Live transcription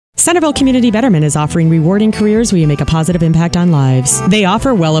Centerville Community Betterment is offering rewarding careers where you make a positive impact on lives. They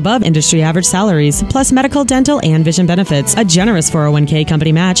offer well above industry average salaries, plus medical, dental, and vision benefits, a generous 401k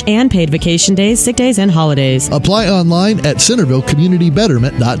company match, and paid vacation days, sick days, and holidays. Apply online at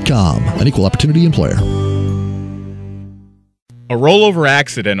CentervilleCommunityBetterment.com. An equal opportunity employer. A rollover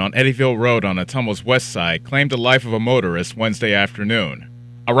accident on Eddyville Road on Atumwa's west side claimed the life of a motorist Wednesday afternoon.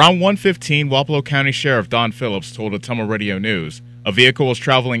 Around 1:15, Wapello County Sheriff Don Phillips told Ottumwa Radio News a vehicle was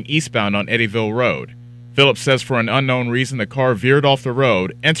traveling eastbound on Eddyville Road. Phillips says for an unknown reason the car veered off the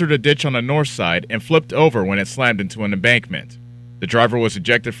road, entered a ditch on the north side, and flipped over when it slammed into an embankment. The driver was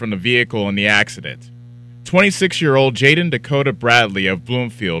ejected from the vehicle in the accident. 26-year-old Jaden Dakota Bradley of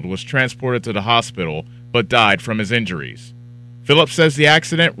Bloomfield was transported to the hospital but died from his injuries. Phillips says the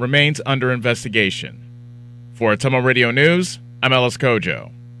accident remains under investigation. For Ottumwa Radio News, I'm Ellis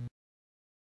Kojo.